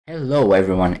Hello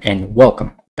everyone and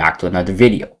welcome back to another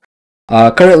video.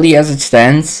 Currently as it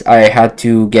stands, I had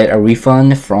to get a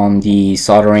refund from the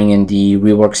soldering in the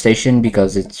rework station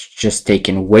because it's just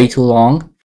taken way too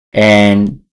long,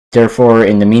 and therefore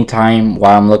in the meantime,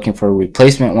 while I'm looking for a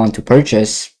replacement one to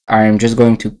purchase, I'm just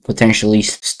going to potentially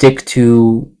stick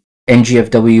to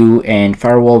NGFW and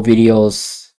firewall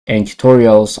videos and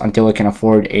tutorials until I can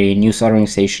afford a new soldering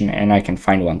station and I can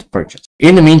find one to purchase.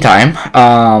 In the meantime,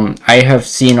 I have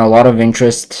seen a lot of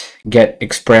interest get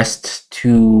expressed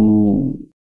to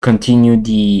continue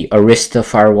the Arista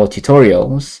firewall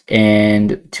tutorials,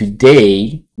 and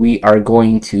today we are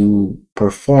going to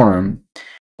perform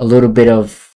a little bit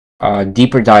of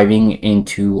deeper diving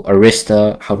into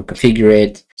Arista, how to configure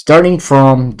it, starting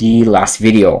from the last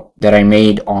video that I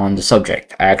made on the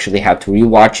subject. I actually had to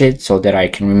rewatch it so that I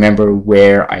can remember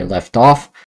where I left off.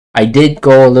 I did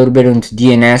go a little bit into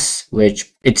DNS,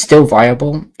 which it's still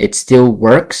viable, it still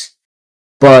works,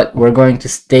 but we're going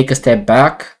to take a step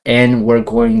back and we're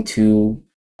going to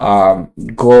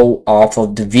go off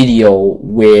of the video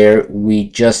where we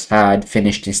just had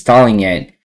finished installing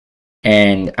it,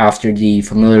 and after the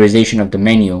familiarization of the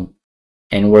menu,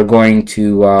 and we're going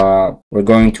to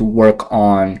work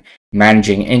on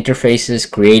managing interfaces,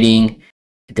 creating,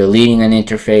 deleting an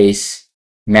interface,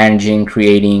 managing,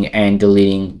 creating, and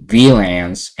deleting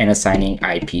VLANs, and assigning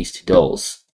IPs to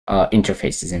those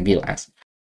interfaces and VLANs.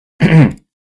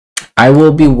 I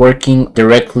will be working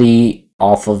directly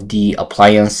off of the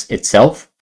appliance itself,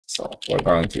 so we're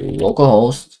going to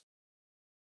localhost,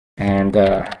 and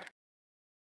I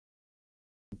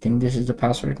think this is the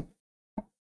password.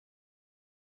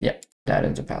 Yeah, that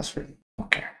is the password.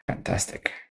 Okay,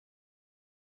 fantastic.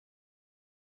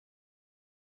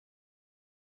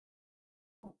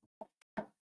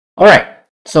 All right,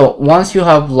 so once you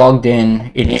have logged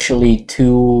in initially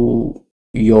to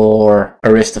your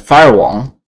Arista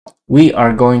firewall, we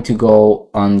are going to go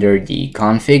under the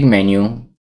config menu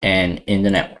and in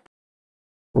the network.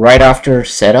 Right after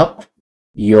setup,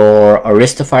 your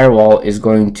Arista firewall is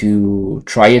going to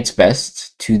try its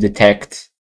best to detect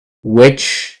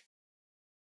which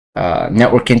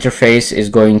network interface is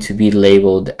going to be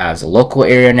labeled as a local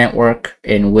area network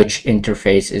and which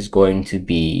interface is going to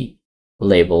be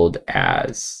labeled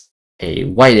as a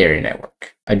wide area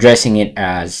network, addressing it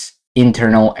as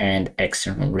internal and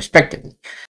external respectively.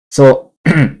 So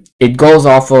it goes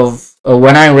off of,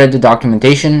 when I read the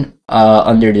documentation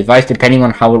under device, depending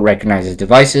on how it recognizes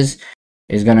devices,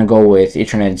 is going to go with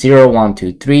Ethernet 0, 1,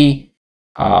 2, 3,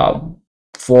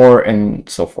 4, and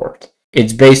so forth.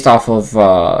 It's based off of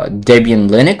Debian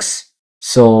Linux,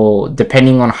 so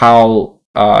depending on how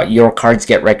your cards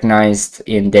get recognized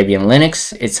in Debian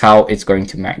Linux, it's how it's going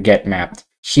to get mapped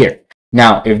here.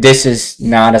 Now, if this is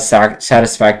not a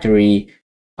satisfactory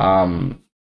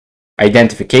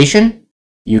identification,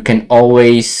 you can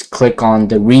always click on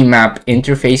the remap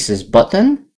interfaces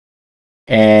button,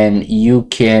 and you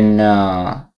can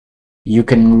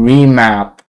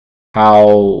remap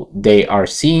how they are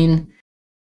seen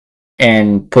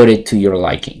and put it to your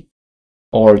liking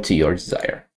or to your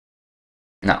desire.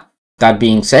 Now, that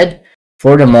being said,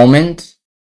 for the moment,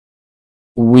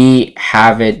 we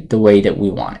have it the way that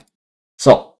we want it.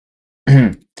 So,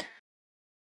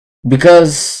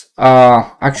 because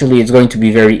actually it's going to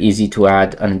be very easy to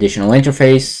add an additional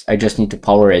interface. I just need to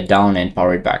power it down and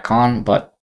power it back on,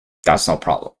 but that's no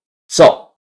problem.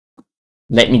 So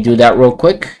let me do that real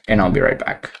quick and I'll be right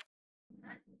back.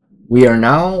 We are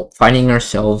now finding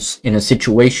ourselves in a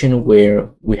situation where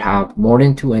we have more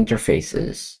than 2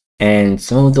 interfaces, and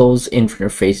some of those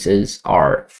interfaces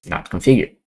are not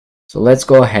configured. So let's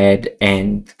go ahead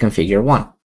and configure one.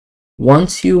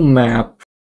 Once you map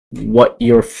what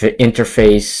your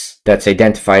interface that's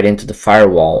identified into the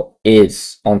firewall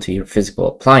is onto your physical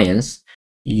appliance,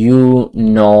 you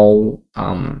know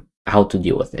how to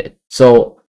deal with it.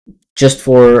 So just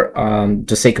for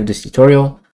the sake of this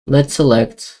tutorial, let's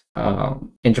select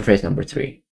interface number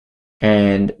 3,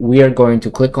 and we are going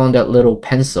to click on that little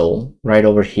pencil right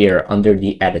over here under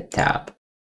the edit tab.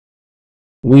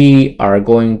 We are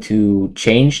going to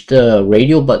change the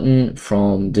radio button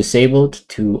from disabled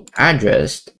to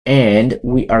addressed, and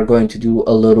we are going to do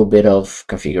a little bit of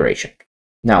configuration.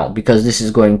 Now, because this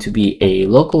is going to be a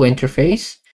local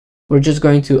interface, we're just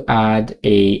going to add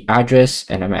a address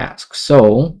and a mask.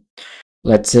 So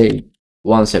let's say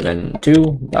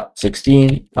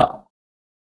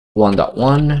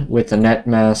 172.16.1.1 with a net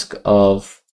mask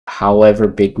of however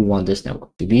big we want this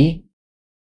network to be.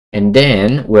 And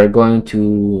then we're going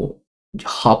to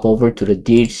hop over to the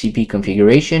DHCP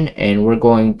configuration, and we're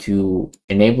going to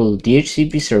enable the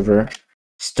DHCP server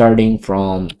starting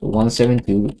from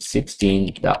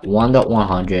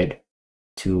 172.16.1.100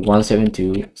 to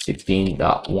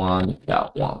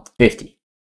 172.16.1.150.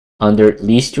 Under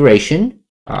least duration,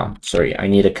 sorry, I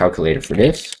need a calculator for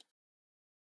this.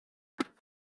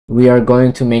 We are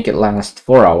going to make it last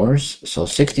 4 hours. So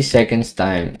 60 seconds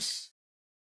times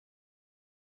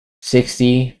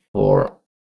 60 for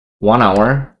 1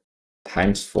 hour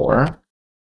times 4,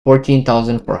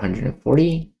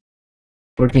 14,440,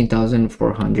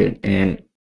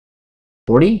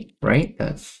 14,440, right?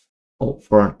 That's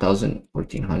 4,000,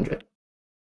 1,400.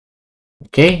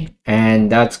 Okay, and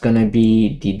that's gonna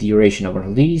be the duration of our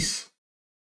lease.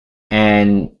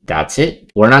 And that's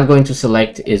it. We're not going to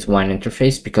select is WAN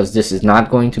interface because this is not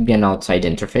going to be an outside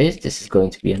interface. This is going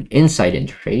to be an inside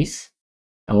interface.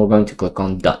 And we're going to click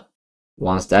on done.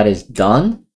 Once that is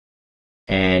done,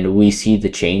 and we see the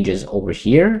changes over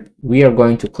here, we are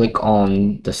going to click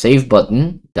on the save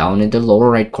button down in the lower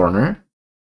right corner.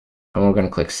 And we're going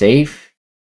to click save.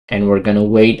 And we're going to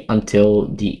wait until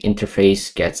the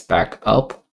interface gets back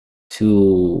up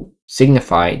to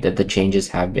signify that the changes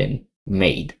have been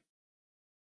made.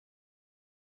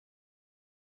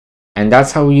 And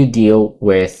that's how you deal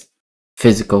with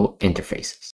physical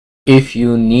interfaces. If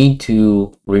you need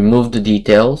to remove the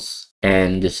details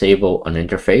and disable an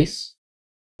interface,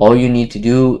 all you need to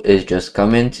do is just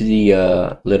come into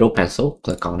the little pencil,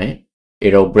 click on it.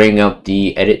 It'll bring up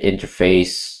the edit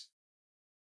interface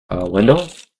window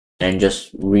and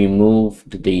just remove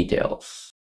the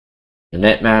details. The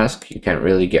net mask you can't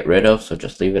really get rid of, so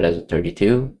just leave it as a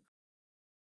 32.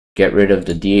 Get rid of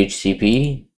the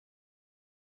DHCP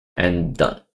and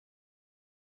done.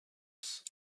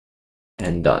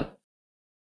 And done.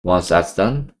 Once that's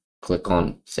done, click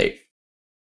on save.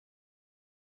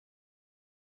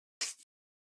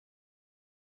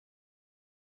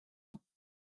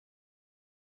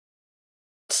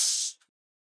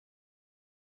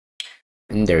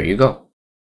 And there you go.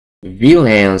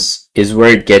 VLANs is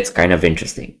where it gets kind of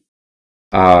interesting.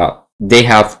 They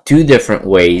have two different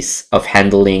ways of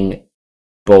handling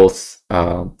both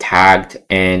tagged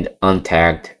and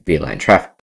untagged VLAN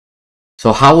traffic.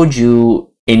 So how would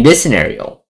you, in this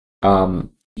scenario,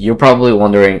 you're probably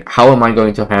wondering, how am I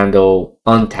going to handle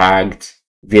untagged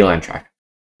VLAN traffic?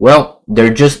 Well,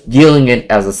 they're just dealing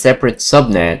it as a separate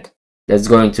subnet that's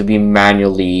going to be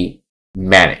manually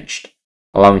managed.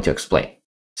 Allow me to explain.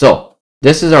 So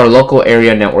this is our local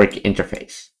area network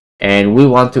interface, and we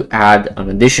want to add an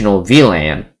additional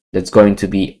VLAN that's going to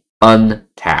be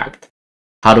untagged.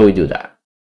 How do we do that?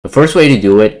 The first way to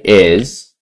do it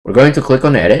is we're going to click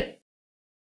on edit,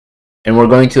 and we're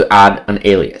going to add an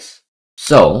alias.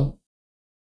 So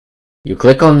you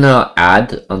click on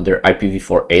add under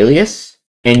IPv4 alias,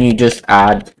 and you just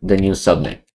add the new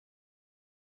subnet.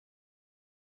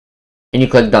 And you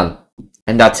click done.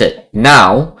 And that's it.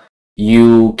 Now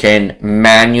you can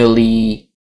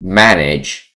manually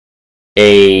manage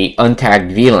a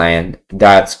untagged VLAN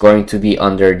that's going to be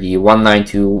under the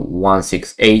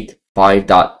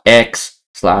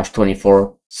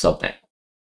 192.168.5.x/24 subnet.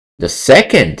 The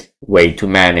second way to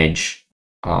manage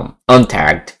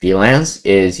untagged VLANs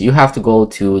is you have to go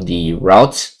to the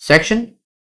routes section,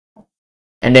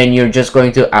 and then you're just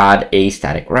going to add a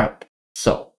static route.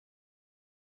 So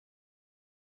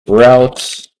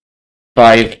routes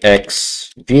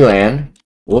 5x VLAN,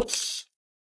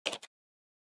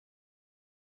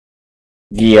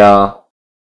 via,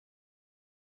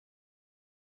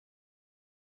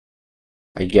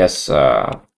 I guess,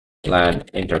 LAN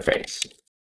interface.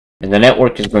 And the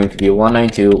network is going to be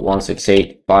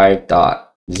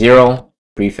 192.168.5.0,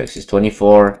 prefix is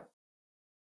 24,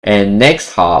 and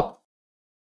next hop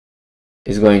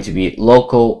is going to be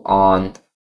local on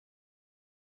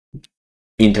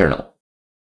internal.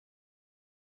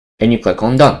 And you click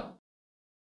on done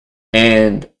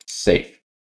and save.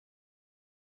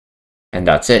 And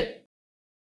that's it.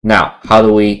 Now, how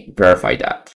do we verify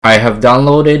that? I have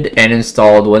downloaded and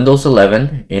installed Windows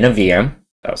 11 in a VM,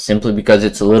 simply because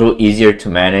it's a little easier to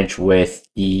manage with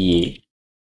just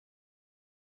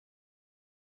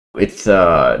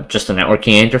a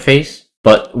networking interface.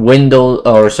 But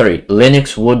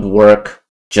Linux would work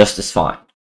just as fine.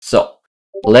 So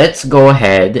let's go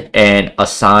ahead and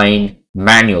assign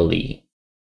manually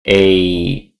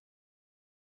a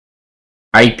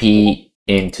IP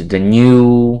into the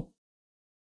new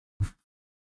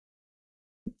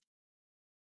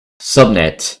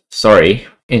subnet,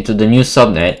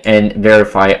 and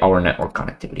verify our network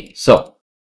connectivity. So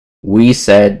we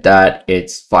said that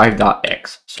it's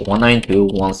 5.x, so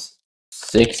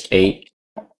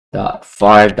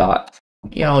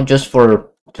 192.168.5. Just to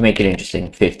make it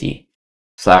interesting, 50.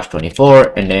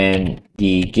 5.1/24, and then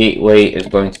the gateway is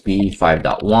going to be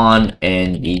 5.1,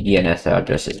 and the DNS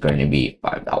address is going to be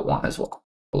 5.1 as well.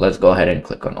 So let's go ahead and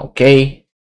click on OK,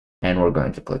 and we're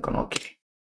going to click on OK.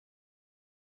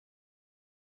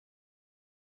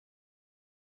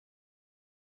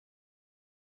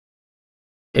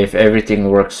 If everything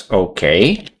works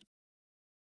okay,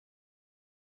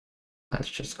 let's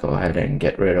just go ahead and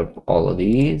get rid of all of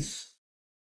these.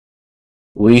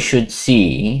 We should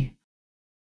see.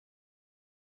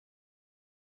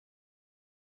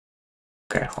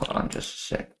 Okay, hold on just a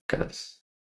sec, because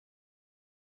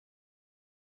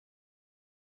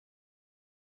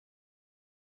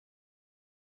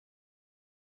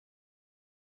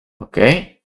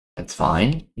okay, that's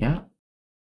fine. Yeah.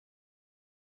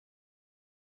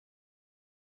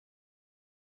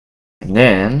 And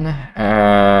then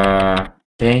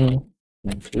ping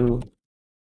into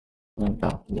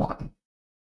 1.1.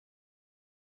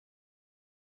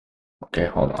 Okay,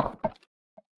 hold on.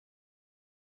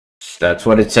 That's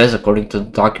what it says according to the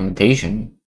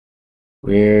documentation.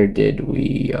 Where did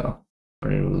we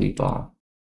leave off?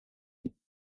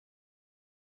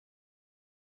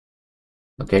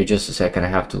 Okay, just a second, I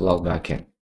have to log back in.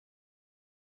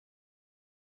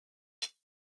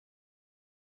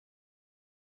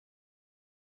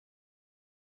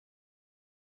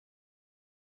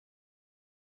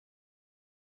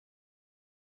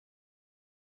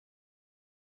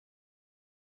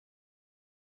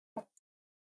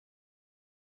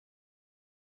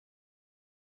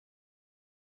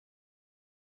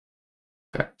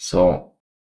 Okay, so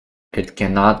it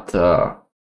cannot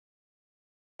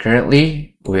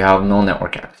currently we have no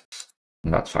network access,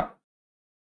 and that's fine.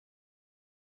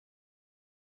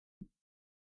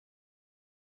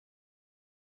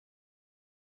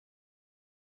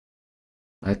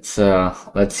 Let's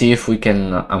see if we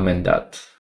can amend that.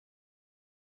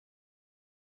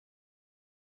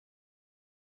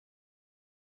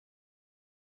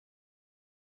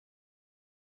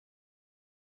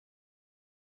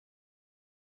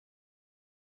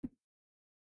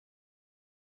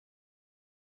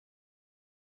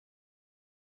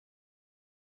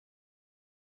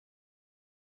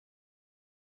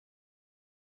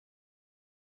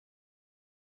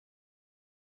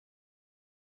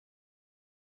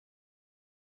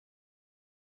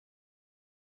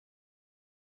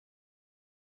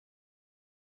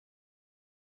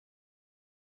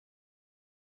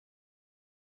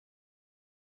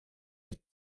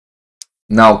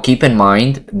 Now keep in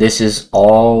mind, this is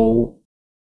all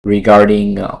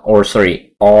regarding all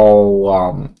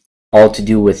to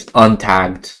do with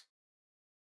untagged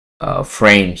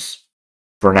frames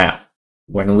for now.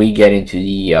 When we get into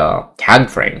the tag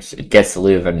frames, it gets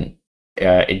even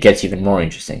more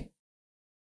interesting.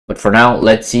 But for now,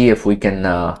 let's see if we can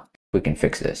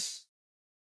fix this.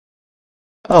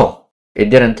 Oh, it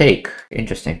didn't take.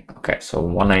 Interesting. Okay, so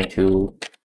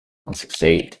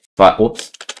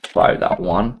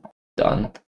 192.168.5.1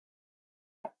 done.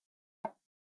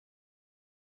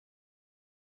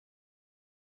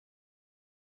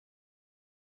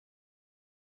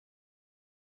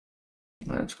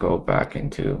 Let's go back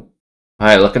into. All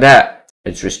right, look at that.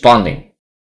 It's responding.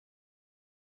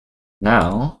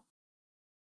 Now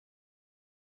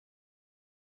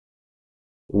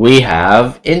we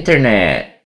have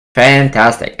internet.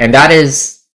 Fantastic. And that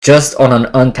is just on an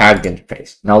untagged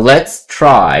interface. Now let's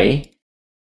try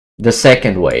the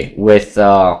second way with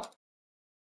a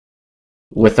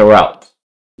route.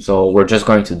 So we're just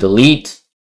going to delete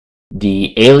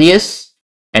the alias,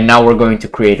 and now we're going to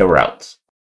create a route.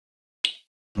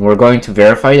 We're going to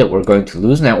verify that we're going to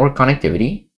lose network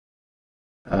connectivity.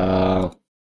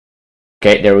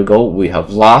 Okay, there we go. We have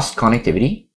lost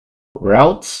connectivity.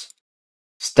 Routes,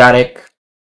 static,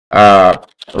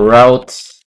 route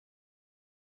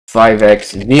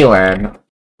 5x VLAN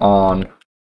on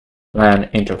LAN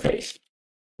interface.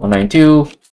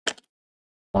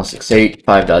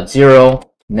 192.168.5.0.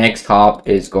 Next hop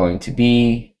is going to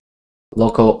be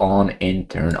local on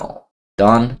internal.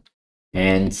 Done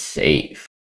and save.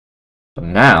 So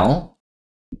now,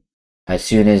 as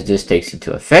soon as this takes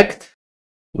into effect,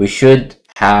 we should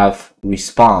have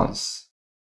response.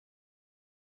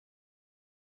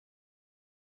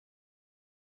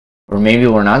 Or maybe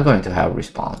we're not going to have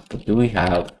response, but do we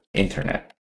have internet?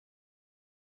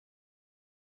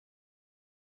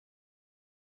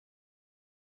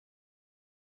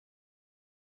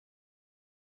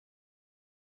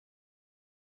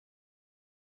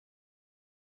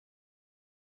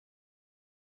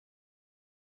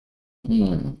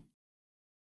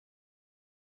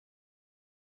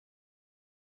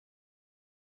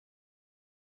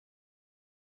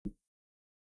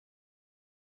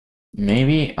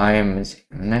 Maybe I am missing.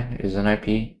 Is an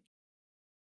IP?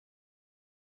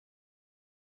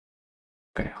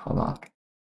 Okay, hold on.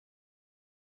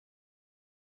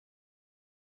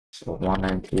 So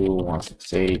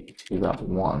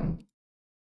 192.168.2.1.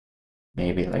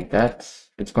 Maybe like that.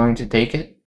 It's going to take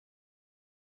it.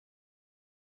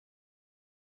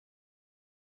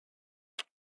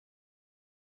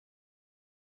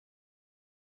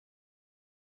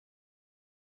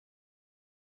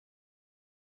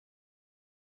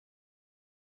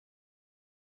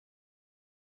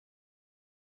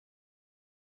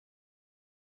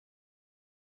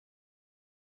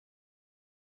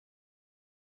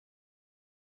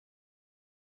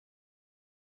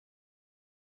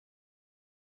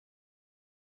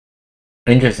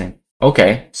 Interesting.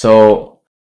 Okay, so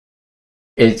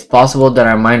it's possible that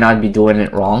I might not be doing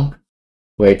it wrong,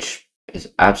 which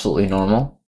is absolutely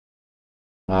normal.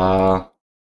 Let's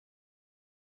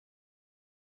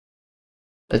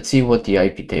see what the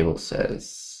IP table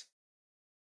says.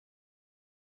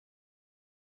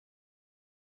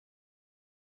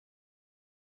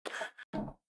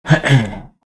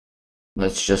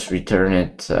 Let's just return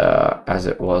it as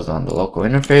it was on the local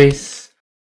interface.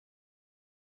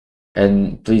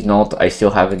 And please note, I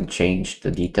still haven't changed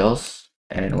the details,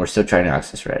 and we're still trying to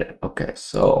access Reddit. Okay,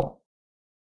 so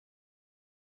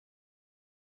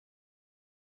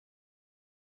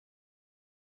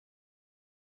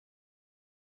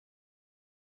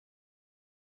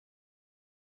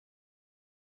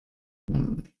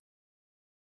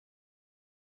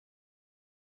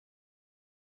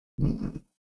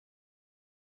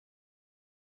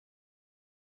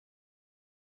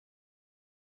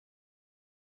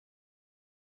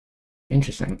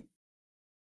interesting.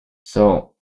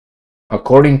 So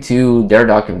according to their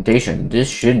documentation, this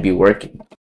should be working.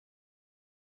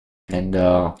 And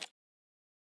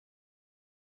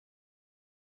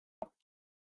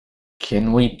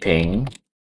can we ping?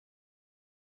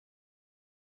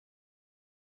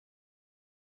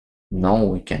 No,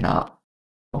 we cannot.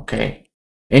 Okay,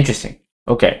 interesting.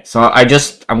 Okay, so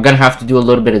I'm gonna have to do a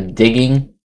little bit of digging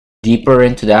deeper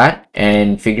into that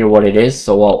and figure what it is.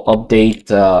 So I'll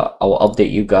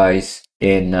update you guys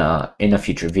in a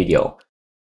future video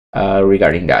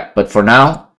regarding that. But for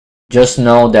now, just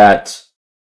know that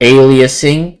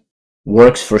aliasing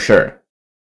works for sure.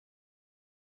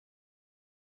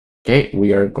 Okay,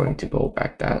 we are going to go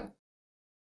back that.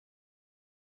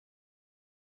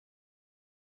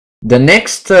 The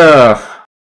next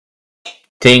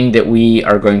thing that we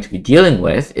are going to be dealing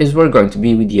with is we're going to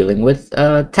be dealing with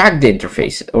tagged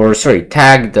interface, or sorry,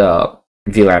 tagged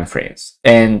VLAN frames.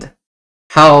 And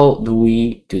how do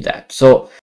we do that? So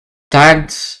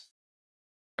tagged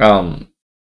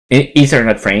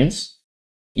Ethernet frames,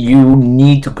 you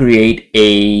need to create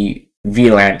a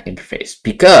VLAN interface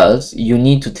because you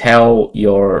need to tell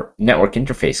your network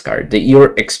interface card that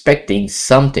you're expecting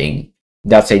something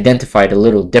that's identified a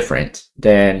little different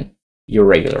than your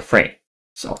regular frame.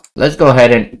 So let's go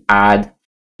ahead and add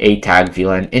a tag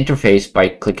VLAN interface by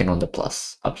clicking on the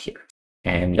plus up here.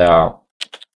 And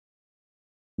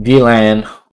VLAN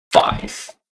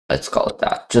 5, let's call it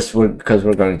that, just because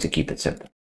we're going to keep it simple.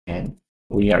 And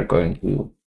we are going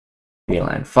to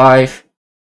VLAN 5,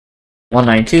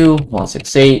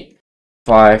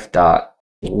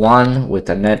 192.168.5.1 with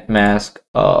a net mask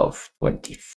of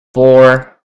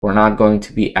 24. We're not going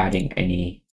to be adding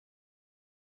any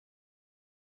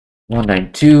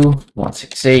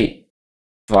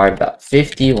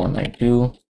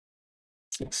 192.168.5.50,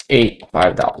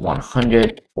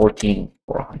 192.168.5.100,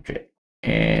 14.400.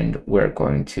 And we're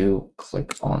going to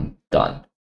click on done.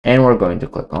 And we're going to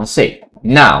click on save.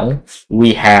 Now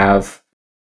we have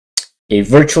a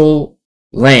virtual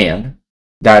LAN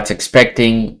that's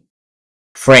expecting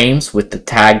frames with the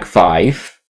tag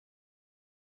 5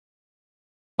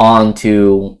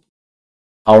 onto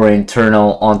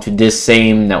onto this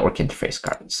same network interface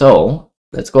card. So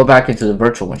let's go back into the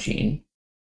virtual machine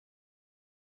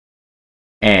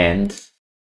and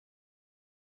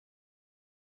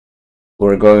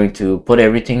we're going to put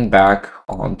everything back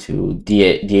onto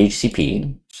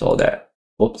DHCP so that,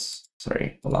 oops,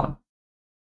 sorry, hold on.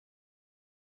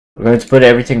 We're going to put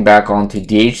everything back onto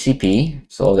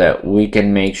DHCP so that we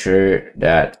can make sure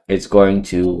that it's going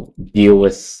to deal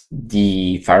with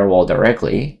the firewall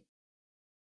directly.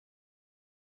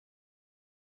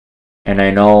 And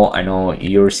I know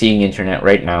you're seeing internet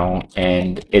right now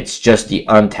and it's just the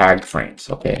untagged frames,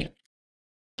 okay?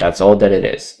 That's all that it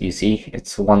is. You see,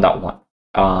 it's 1.1.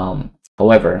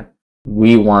 However,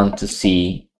 we want to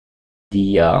see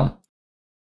the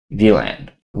VLAN.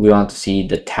 We want to see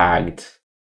the tagged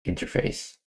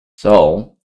interface.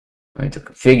 So I'm going to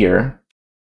configure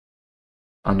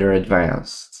under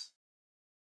advanced.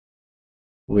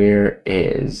 Where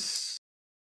is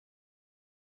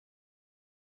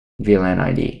VLAN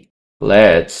ID?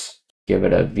 Let's give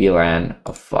it a VLAN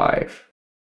of 5.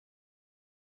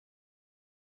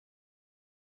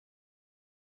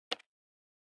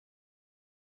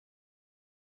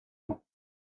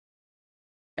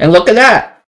 And look at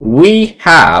that. We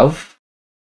have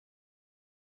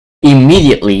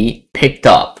immediately picked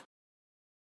up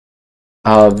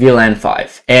VLAN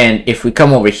 5. And if we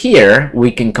come over here,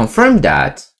 we can confirm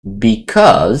that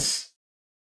because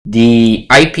the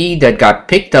IP that got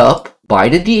picked up by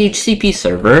the DHCP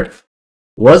server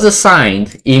was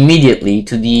assigned immediately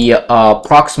to the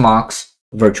Proxmox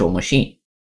virtual machine.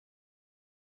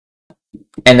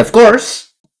 And of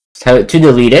course, to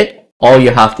delete it, all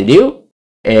you have to do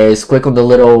is click on the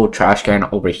little trash can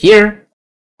over here.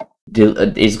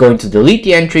 It's going to delete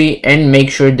the entry and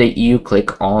make sure that you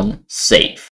click on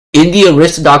save. In the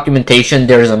Arista documentation,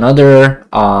 there's another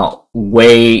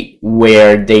way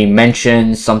where they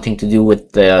mention something to do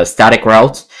with the static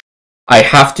routes. I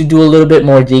have to do a little bit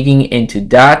more digging into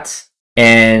that,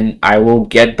 and I will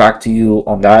get back to you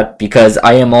on that because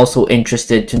I am also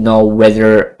interested to know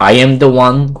whether I am the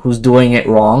one who's doing it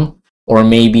wrong, or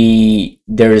maybe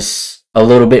there's a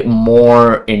little bit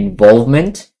more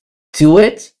involvement to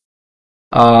it.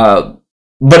 But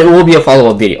it will be a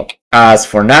follow-up video. As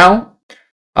for now,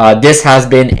 this has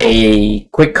been a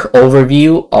quick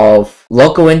overview of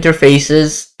local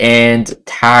interfaces and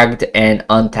tagged and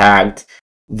untagged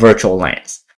virtual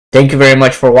LANs. Thank you very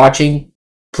much for watching.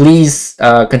 Please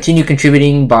continue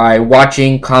contributing by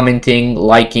watching, commenting,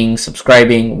 liking,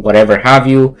 subscribing, whatever have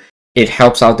you. It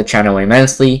helps out the channel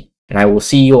immensely, and I will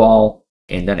see you all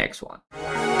in the next one.